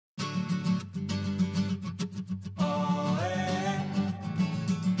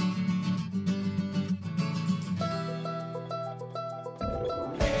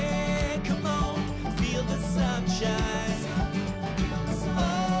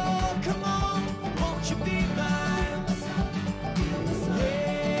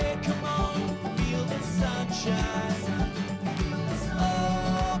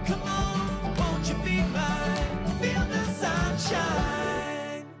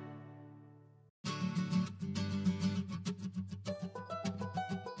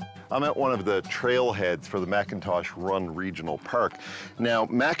I'm at one of the trailheads for the McIntosh Run Regional Park. Now,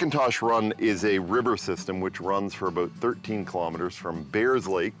 McIntosh Run is a river system which runs for about 13 kilometers from Bears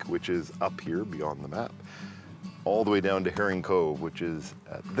Lake, which is up here beyond the map, all the way down to Herring Cove, which is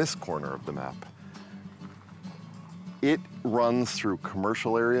at this corner of the map. It runs through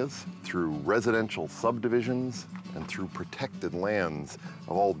commercial areas, through residential subdivisions, and through protected lands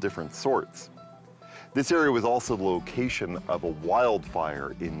of all different sorts. This area was also the location of a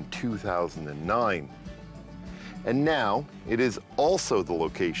wildfire in 2009. And now it is also the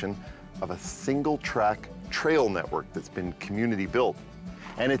location of a single-track trail network that's been community built.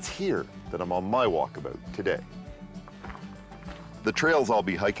 And it's here that I'm on my walkabout today. The trails I'll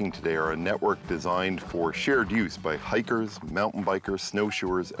be hiking today are a network designed for shared use by hikers, mountain bikers,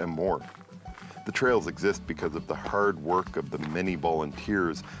 snowshoers, and more. The trails exist because of the hard work of the many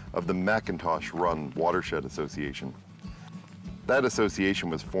volunteers of the McIntosh Run Watershed Association. That association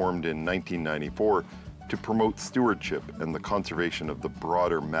was formed in 1994 to promote stewardship and the conservation of the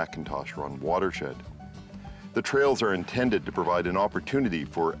broader McIntosh Run watershed. The trails are intended to provide an opportunity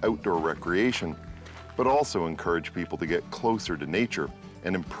for outdoor recreation, but also encourage people to get closer to nature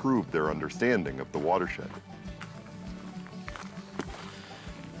and improve their understanding of the watershed.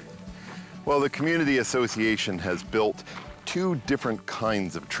 Well, the Community Association has built two different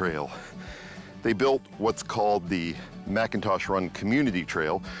kinds of trail. They built what's called the McIntosh Run Community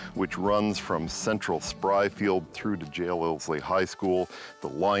Trail, which runs from Central Spryfield through to Jael Ilsley High School, the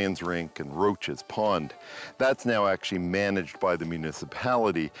Lions Rink, and Roach's Pond. That's now actually managed by the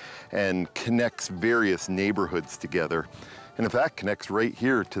municipality and connects various neighborhoods together. And in fact, connects right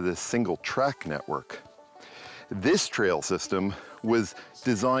here to this single track network. This trail system was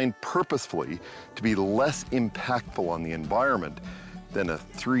designed purposefully to be less impactful on the environment than a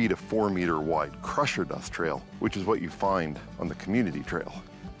 3 to 4 meter wide crusher dust trail, which is what you find on the community trail.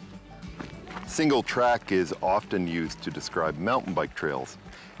 Single track is often used to describe mountain bike trails,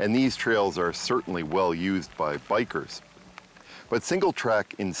 and these trails are certainly well used by bikers. But single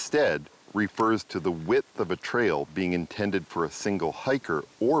track instead refers to the width of a trail being intended for a single hiker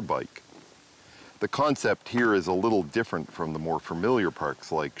or bike. The concept here is a little different from the more familiar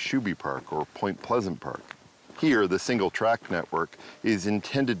parks like Shuby Park or Point Pleasant Park. Here, the single track network is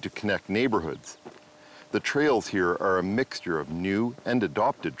intended to connect neighborhoods. The trails here are a mixture of new and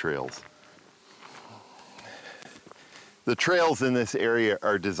adopted trails. The trails in this area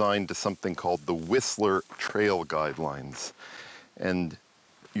are designed to something called the Whistler Trail Guidelines. And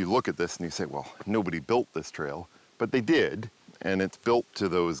you look at this and you say, well, nobody built this trail, but they did, and it's built to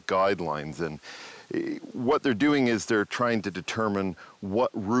those guidelines. And what they're doing is they're trying to determine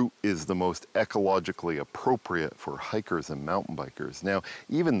what route is the most ecologically appropriate for hikers and mountain bikers. Now,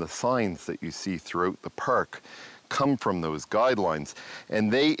 even the signs that you see throughout the park come from those guidelines,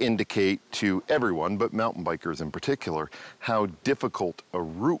 and they indicate to everyone, but mountain bikers in particular, how difficult a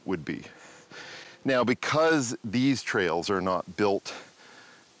route would be. Now, because these trails are not built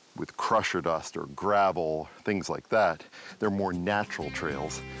with crusher dust or gravel, things like that, they're more natural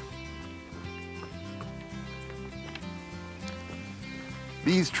trails.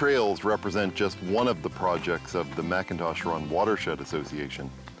 These trails represent just one of the projects of the McIntosh Run Watershed Association.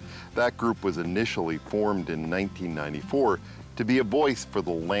 That group was initially formed in 1994 to be a voice for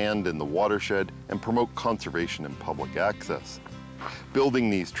the land in the watershed and promote conservation and public access. Building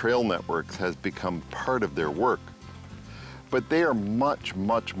these trail networks has become part of their work. But they are much,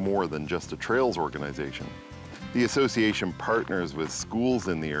 much more than just a trails organization. The association partners with schools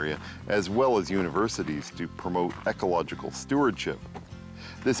in the area as well as universities to promote ecological stewardship.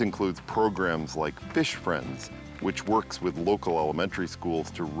 This includes programs like Fish Friends, which works with local elementary schools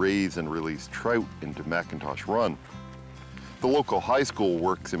to raise and release trout into McIntosh Run. The local high school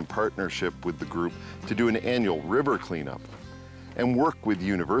works in partnership with the group to do an annual river cleanup. And work with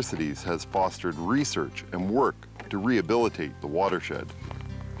universities has fostered research and work to rehabilitate the watershed.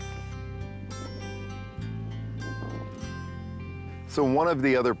 So one of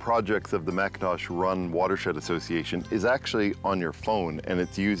the other projects of the McIntosh Run Watershed Association is actually on your phone, and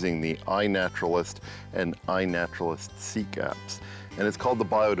it's using the iNaturalist and iNaturalist Seek apps. And it's called the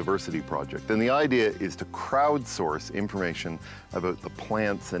Biodiversity Project. And the idea is to crowdsource information about the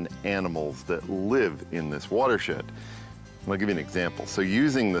plants and animals that live in this watershed. And I'll give you an example. So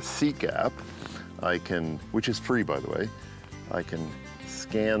using the Seek app, I can, which is free by the way, I can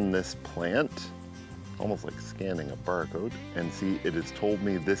scan this plant, almost like scanning a barcode, and see it has told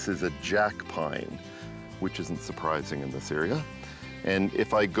me this is a jack pine, which isn't surprising in this area. And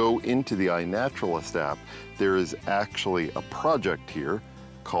if I go into the iNaturalist app, there is actually a project here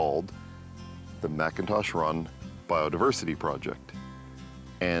called the McIntosh Run Biodiversity Project.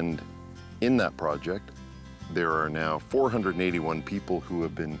 And in that project, there are now 481 people who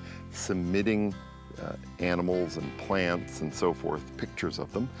have been submitting animals and plants and so forth, pictures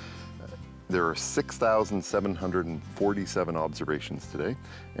of them. There are 6,747 observations today,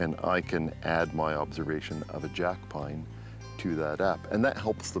 and I can add my observation of a jack pine to that app. And that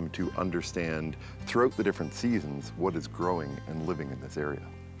helps them to understand throughout the different seasons what is growing and living in this area.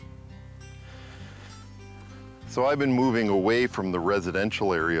 So I've been moving away from the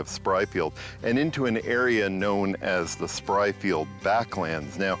residential area of Spryfield and into an area known as the Spryfield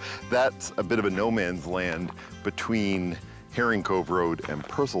Backlands. Now, that's a bit of a no man's land between Herring Cove Road and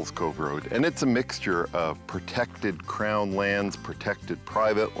Purcell's Cove Road, and it's a mixture of protected crown lands, protected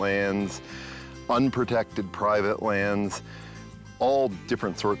private lands, unprotected private lands, all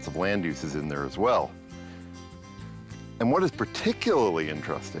different sorts of land uses in there as well. And what is particularly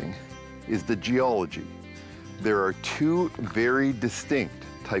interesting is the geology. There are two very distinct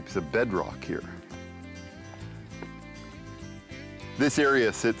types of bedrock here. This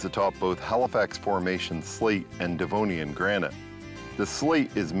area sits atop both Halifax Formation slate and Devonian granite. The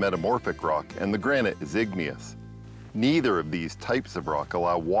slate is metamorphic rock and the granite is igneous. Neither of these types of rock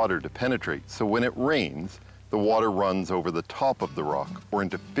allow water to penetrate, so when it rains, the water runs over the top of the rock or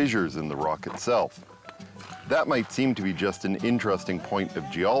into fissures in the rock itself. That might seem to be just an interesting point of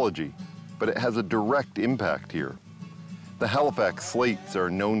geology, but it has a direct impact here. The Halifax slates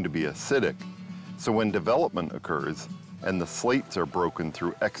are known to be acidic, so when development occurs and the slates are broken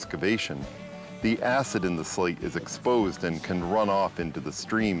through excavation, the acid in the slate is exposed and can run off into the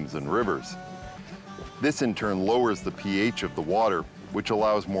streams and rivers. This in turn lowers the pH of the water, which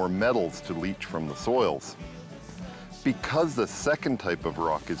allows more metals to leach from the soils. Because the second type of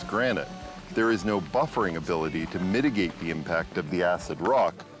rock is granite, there is no buffering ability to mitigate the impact of the acid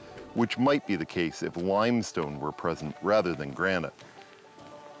rock, which might be the case if limestone were present rather than granite.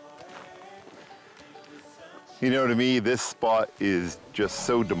 You know, to me, this spot is just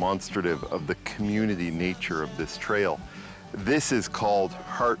so demonstrative of the community nature of this trail. This is called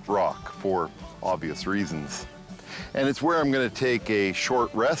Heart Rock for obvious reasons. And it's where I'm going to take a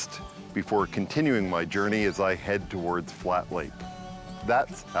short rest before continuing my journey as I head towards Flat Lake.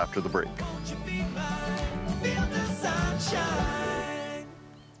 That's after the break.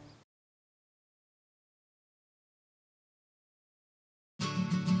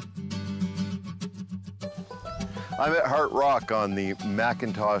 I'm at Heart Rock on the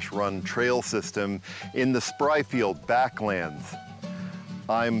McIntosh Run trail system in the Spryfield Backlands.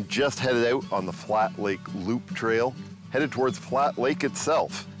 I'm just headed out on the Flat Lake Loop Trail, headed towards Flat Lake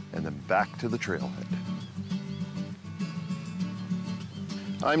itself, and then back to the trailhead.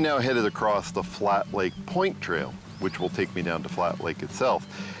 I'm now headed across the Flat Lake Point Trail, which will take me down to Flat Lake itself.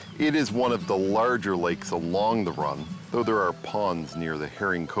 It is one of the larger lakes along the run, though there are ponds near the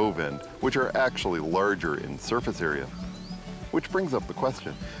Herring Cove end, which are actually larger in surface area. Which brings up the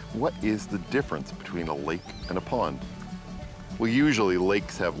question, what is the difference between a lake and a pond? Well, usually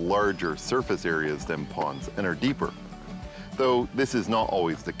lakes have larger surface areas than ponds and are deeper. Though this is not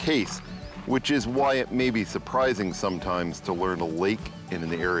always the case, which is why it may be surprising sometimes to learn a lake in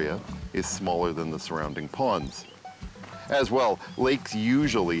an area is smaller than the surrounding ponds. As well, lakes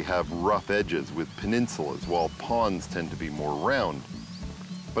usually have rough edges with peninsulas, while ponds tend to be more round.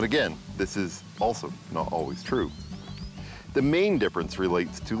 But again, this is also not always true. The main difference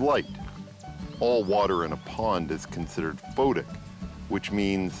relates to light. All water in a pond is considered photic, which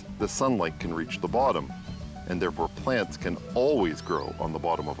means the sunlight can reach the bottom, and therefore plants can always grow on the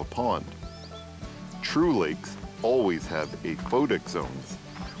bottom of a pond. True lakes always have aphotic zones,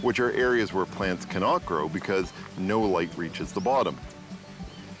 which are areas where plants cannot grow because no light reaches the bottom.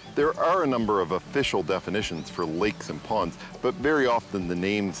 There are a number of official definitions for lakes and ponds, but very often the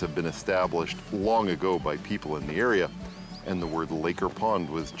names have been established long ago by people in the area, and the word lake or pond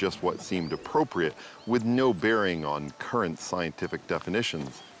was just what seemed appropriate, with no bearing on current scientific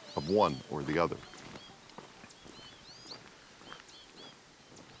definitions of one or the other.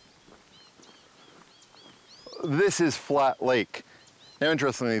 This is Flat Lake. Now,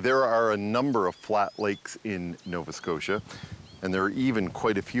 interestingly, there are a number of flat lakes in Nova Scotia, and there are even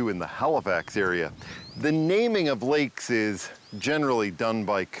quite a few in the Halifax area. The naming of lakes is generally done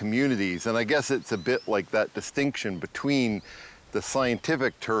by communities, and I guess it's a bit like that distinction between the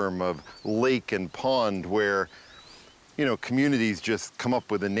scientific term of lake and pond, where, you know, communities just come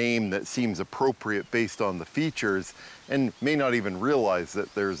up with a name that seems appropriate based on the features and may not even realize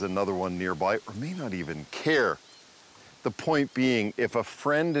that there's another one nearby, or may not even care. The point being, if a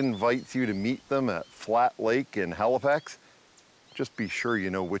friend invites you to meet them at Flat Lake in Halifax, just be sure you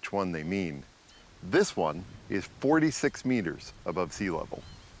know which one they mean. This one is 46 meters above sea level.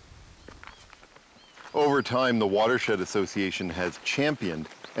 Over time, the Watershed Association has championed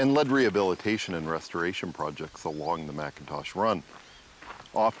and led rehabilitation and restoration projects along the McIntosh Run.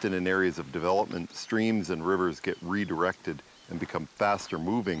 Often in areas of development, streams and rivers get redirected and become faster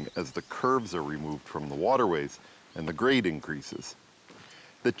moving as the curves are removed from the waterways and the grade increases.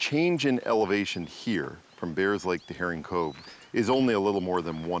 The change in elevation here from Bears Lake to Herring Cove is only a little more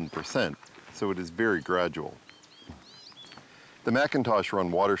than 1%, so it is very gradual. The McIntosh Run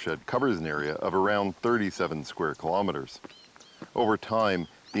watershed covers an area of around 37 square kilometers. Over time,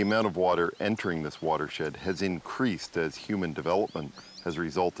 the amount of water entering this watershed has increased as human development has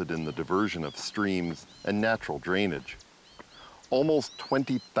resulted in the diversion of streams and natural drainage. Almost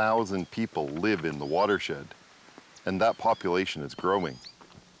 20,000 people live in the watershed, and that population is growing.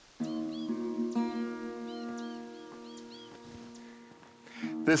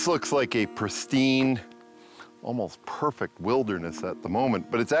 This looks like a pristine, almost perfect wilderness at the moment,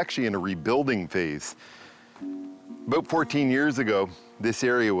 but it's actually in a rebuilding phase. About 14 years ago, this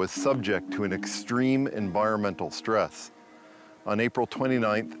area was subject to an extreme environmental stress. On April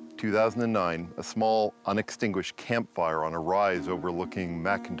 29th, 2009, a small unextinguished campfire on a rise overlooking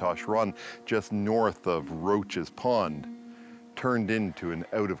McIntosh Run just north of Roach's Pond turned into an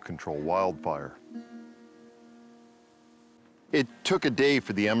out-of-control wildfire. It took a day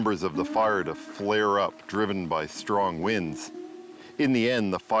for the embers of the fire to flare up, driven by strong winds. In the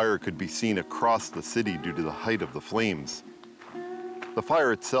end, the fire could be seen across the city due to the height of the flames. The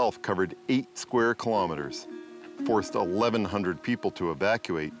fire itself covered 8 square kilometers, forced 1,100 people to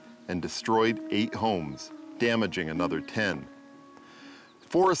evacuate, and destroyed 8 homes, damaging another 10.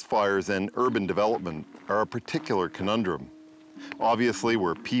 Forest fires and urban development are a particular conundrum. Obviously,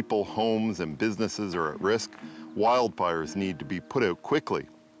 where people, homes, and businesses are at risk, wildfires need to be put out quickly.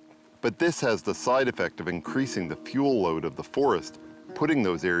 But this has the side effect of increasing the fuel load of the forest, putting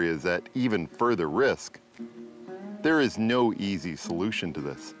those areas at even further risk. There is no easy solution to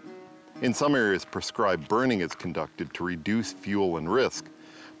this. In some areas, prescribed burning is conducted to reduce fuel and risk,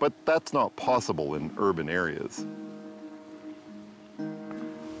 but that's not possible in urban areas.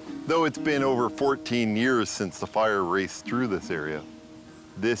 Though it's been over 14 years since the fire raced through this area,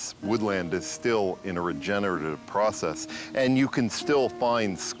 this woodland is still in a regenerative process, and you can still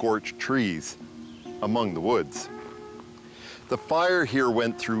find scorched trees among the woods. The fire here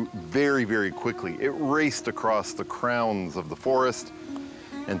went through very, very quickly. It raced across the crowns of the forest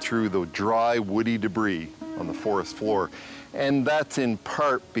and through the dry, woody debris on the forest floor. And that's in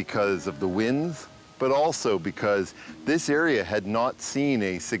part because of the winds, but also because this area had not seen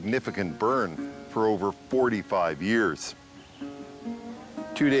a significant burn for over 45 years.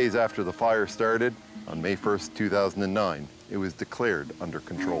 2 days after the fire started, on May 1st, 2009, it was declared under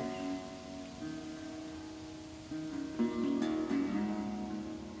control.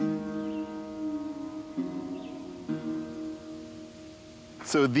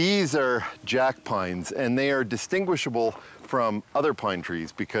 So these are jack pines, and they are distinguishable from other pine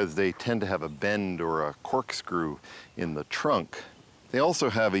trees because they tend to have a bend or a corkscrew in the trunk. They also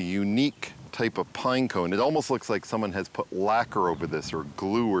have a unique type of pine cone. It almost looks like someone has put lacquer over this or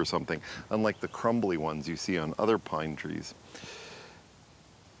glue or something, unlike the crumbly ones you see on other pine trees.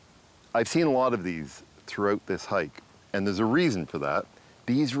 I've seen a lot of these throughout this hike, and there's a reason for that.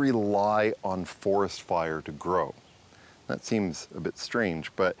 These rely on forest fire to grow. That seems a bit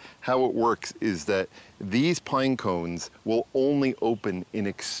strange, but how it works is that these pine cones will only open in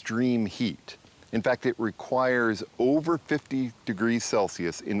extreme heat. In fact, it requires over 50 degrees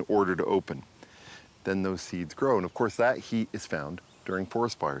Celsius in order to open. Then those seeds grow, and of course that heat is found during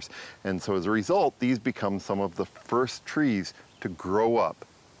forest fires. And so as a result, these become some of the first trees to grow up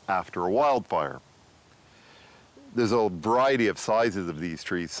after a wildfire. There's a variety of sizes of these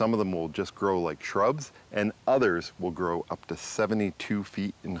trees. Some of them will just grow like shrubs, and others will grow up to 72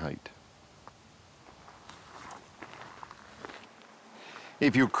 feet in height.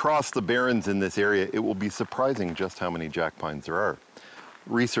 If you cross the barrens in this area, it will be surprising just how many jack pines there are.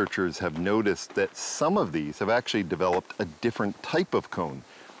 Researchers have noticed that some of these have actually developed a different type of cone,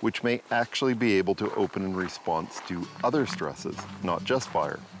 which may actually be able to open in response to other stresses, not just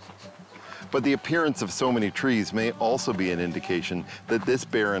fire. But the appearance of so many trees may also be an indication that this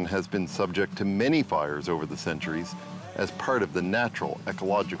barren has been subject to many fires over the centuries as part of the natural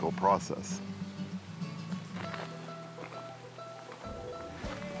ecological process.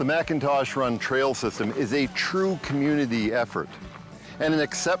 The McIntosh Run Trail System is a true community effort and an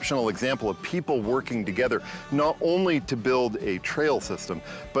exceptional example of people working together, not only to build a trail system,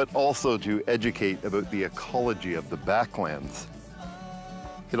 but also to educate about the ecology of the backlands.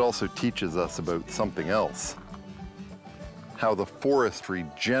 It also teaches us about something else, how the forest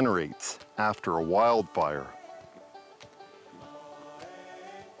regenerates after a wildfire.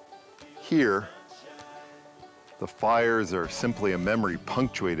 Here, the fires are simply a memory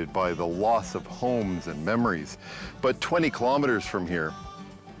punctuated by the loss of homes and memories. But 20 kilometers from here,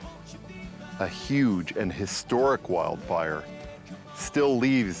 a huge and historic wildfire still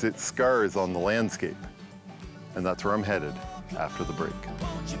leaves its scars on the landscape. And that's where I'm headed after the break.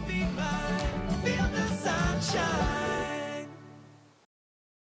 Won't you be mine? Feel the sunshine.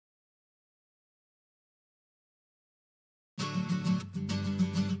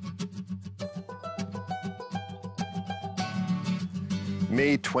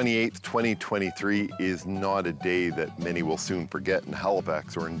 May 28th, 2023 is not a day that many will soon forget in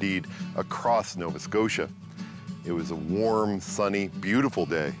Halifax or indeed across Nova Scotia. It was a warm, sunny, beautiful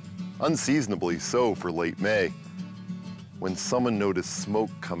day, unseasonably so for late May, when someone noticed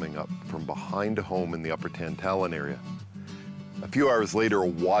smoke coming up from behind a home in the Upper Tantallon area. A few hours later, a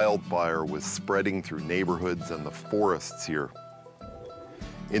wildfire was spreading through neighborhoods and the forests here.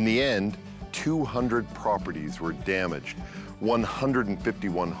 In the end, 200 properties were damaged.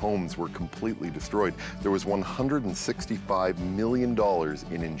 151 homes were completely destroyed. There was $165 million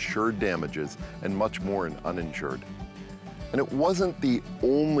in insured damages and much more in uninsured. And it wasn't the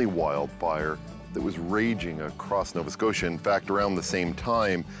only wildfire that was raging across Nova Scotia. In fact, around the same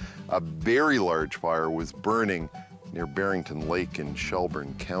time, a very large fire was burning near Barrington Lake in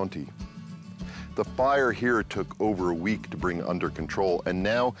Shelburne County. The fire here took over a week to bring under control, and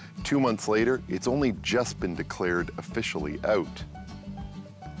now, 2 months later, it's only just been declared officially out.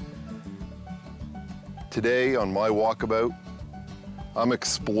 Today on my walkabout, I'm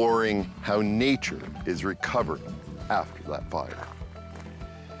exploring how nature is recovering after that fire.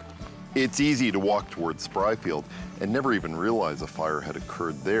 It's easy to walk towards Spryfield and never even realize a fire had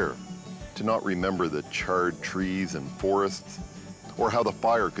occurred there, to not remember the charred trees and forests, or how the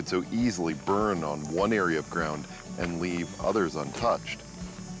fire could so easily burn on one area of ground and leave others untouched.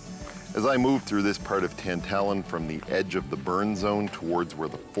 As I move through this part of Tantallon from the edge of the burn zone towards where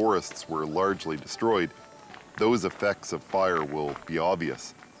the forests were largely destroyed, those effects of fire will be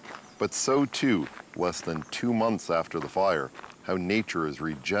obvious. But so too, less than 2 months after the fire, how nature is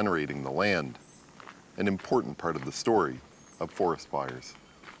regenerating the land, an important part of the story of forest fires.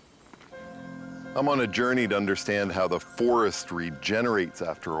 I'm on a journey to understand how the forest regenerates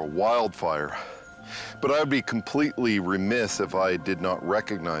after a wildfire. But I would be completely remiss if I did not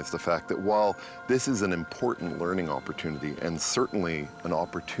recognize the fact that while this is an important learning opportunity and certainly an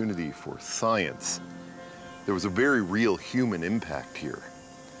opportunity for science, there was a very real human impact here.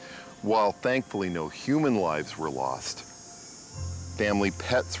 While thankfully no human lives were lost, family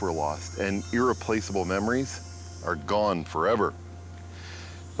pets were lost and irreplaceable memories are gone forever.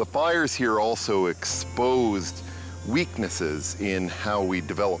 The fires here also exposed weaknesses in how we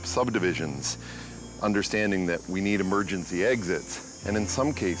develop subdivisions, understanding that we need emergency exits, and in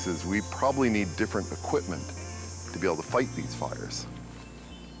some cases, we probably need different equipment to be able to fight these fires.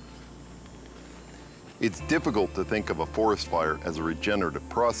 It's difficult to think of a forest fire as a regenerative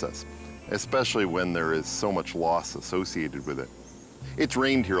process, especially when there is so much loss associated with it. It's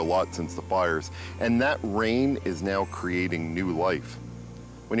rained here a lot since the fires, and that rain is now creating new life.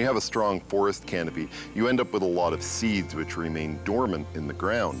 When you have a strong forest canopy, you end up with a lot of seeds which remain dormant in the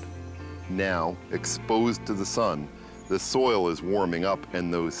ground. Now, exposed to the sun, the soil is warming up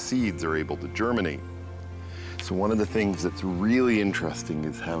and those seeds are able to germinate. So one of the things that's really interesting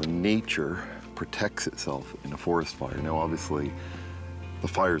is how nature protects itself in a forest fire. Now, obviously, the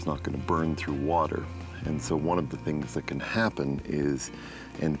fire's not going to burn through water. And so one of the things that can happen is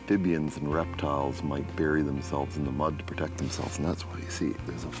amphibians and reptiles might bury themselves in the mud to protect themselves. And that's why you see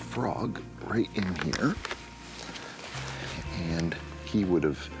there's a frog right in here. And he would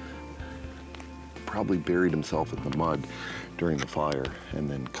have probably buried himself in the mud during the fire and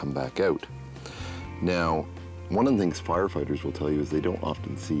then come back out. Now, one of the things firefighters will tell you is they don't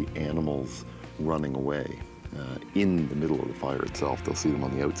often see animals running away in the middle of the fire itself. They'll see them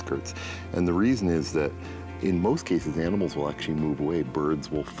on the outskirts. And the reason is that in most cases, animals will actually move away. Birds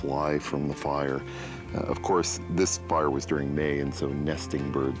will fly from the fire. Of course, this fire was during May, and so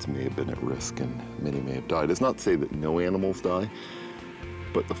nesting birds may have been at risk and many may have died. It's not to say that no animals die,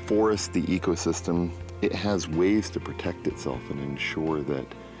 but the forest, the ecosystem, it has ways to protect itself and ensure that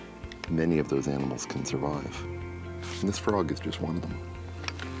many of those animals can survive. And this frog is just one of them.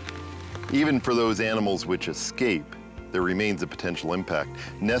 Even for those animals which escape, there remains a potential impact.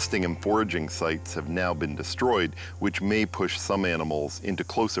 Nesting and foraging sites have now been destroyed, which may push some animals into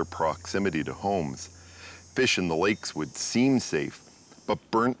closer proximity to homes. Fish in the lakes would seem safe, but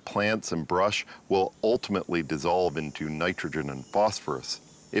burnt plants and brush will ultimately dissolve into nitrogen and phosphorus.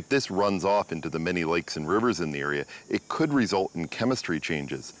 If this runs off into the many lakes and rivers in the area, it could result in chemistry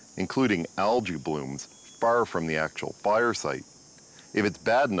changes, including algae blooms far from the actual fire site. If it's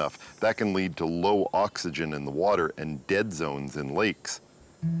bad enough, that can lead to low oxygen in the water and dead zones in lakes.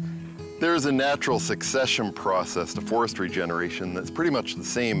 There's a natural succession process to forest regeneration that's pretty much the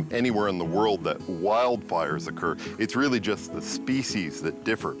same anywhere in the world that wildfires occur. It's really just the species that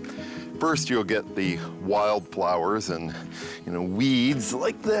differ. First, you'll get the wildflowers and weeds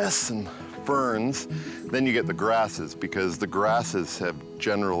like this and ferns. Then you get the grasses, because the grasses have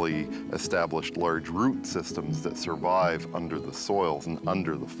generally established large root systems that survive under the soils and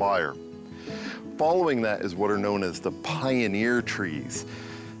under the fire. Following that is what are known as the pioneer trees.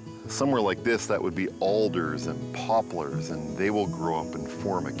 Somewhere like this, that would be alders and poplars, and they will grow up and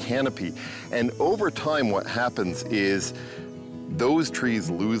form a canopy. And over time, what happens is those trees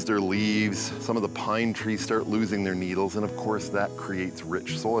lose their leaves, some of the pine trees start losing their needles, and of course that creates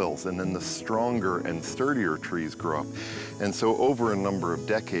rich soils. And then the stronger and sturdier trees grow up. And so over a number of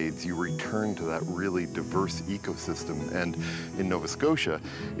decades, you return to that really diverse ecosystem. And in Nova Scotia,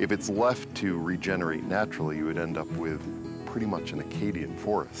 if it's left to regenerate naturally, you would end up with pretty much an Acadian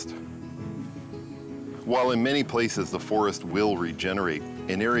forest. While in many places the forest will regenerate,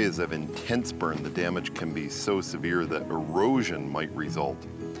 in areas of intense burn, the damage can be so severe that erosion might result,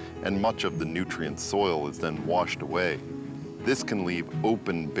 and much of the nutrient soil is then washed away. This can leave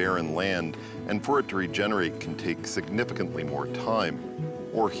open, barren land, and for it to regenerate can take significantly more time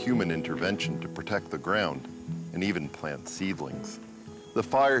or human intervention to protect the ground and even plant seedlings. The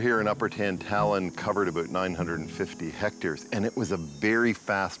fire here in Upper Tantallon covered about 950 hectares, and it was a very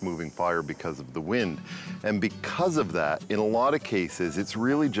fast-moving fire because of the wind. And because of that, in a lot of cases, it's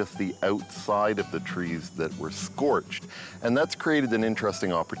really just the outside of the trees that were scorched. And that's created an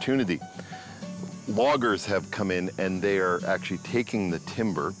interesting opportunity. Loggers have come in and they are actually taking the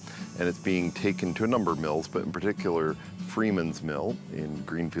timber, and it's being taken to a number of mills, but in particular Freeman's Mill in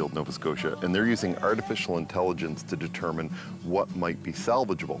Greenfield, Nova Scotia, and they're using artificial intelligence to determine what might be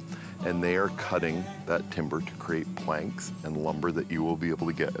salvageable. And they are cutting that timber to create planks and lumber that you will be able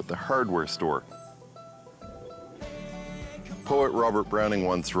to get at the hardware store. Poet Robert Browning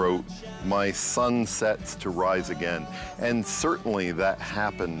once wrote, "My sun sets to rise again." And certainly that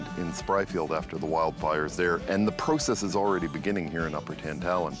happened in Spryfield after the wildfires there, and the process is already beginning here in Upper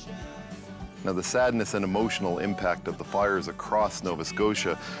Tantallon. Now, the sadness and emotional impact of the fires across Nova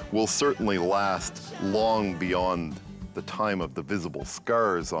Scotia will certainly last long beyond the time of the visible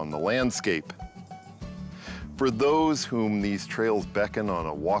scars on the landscape. For those whom these trails beckon on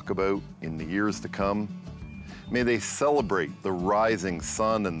a walkabout in the years to come, may they celebrate the rising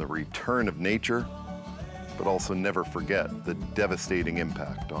sun and the return of nature, but also never forget the devastating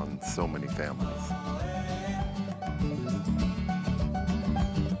impact on so many families.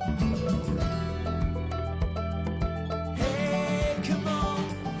 Hey, come on,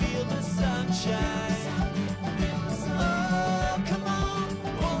 feel the sunshine.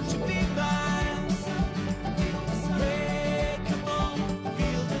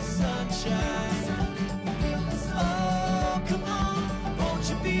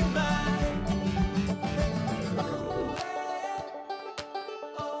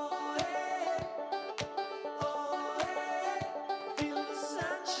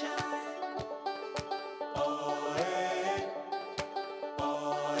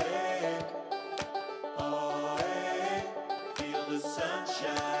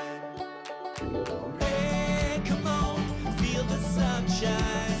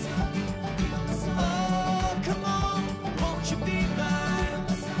 Oh, come on, won't you be mine?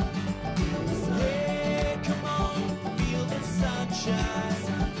 Hey, come on, feel the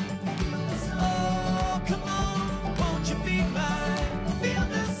sunshine.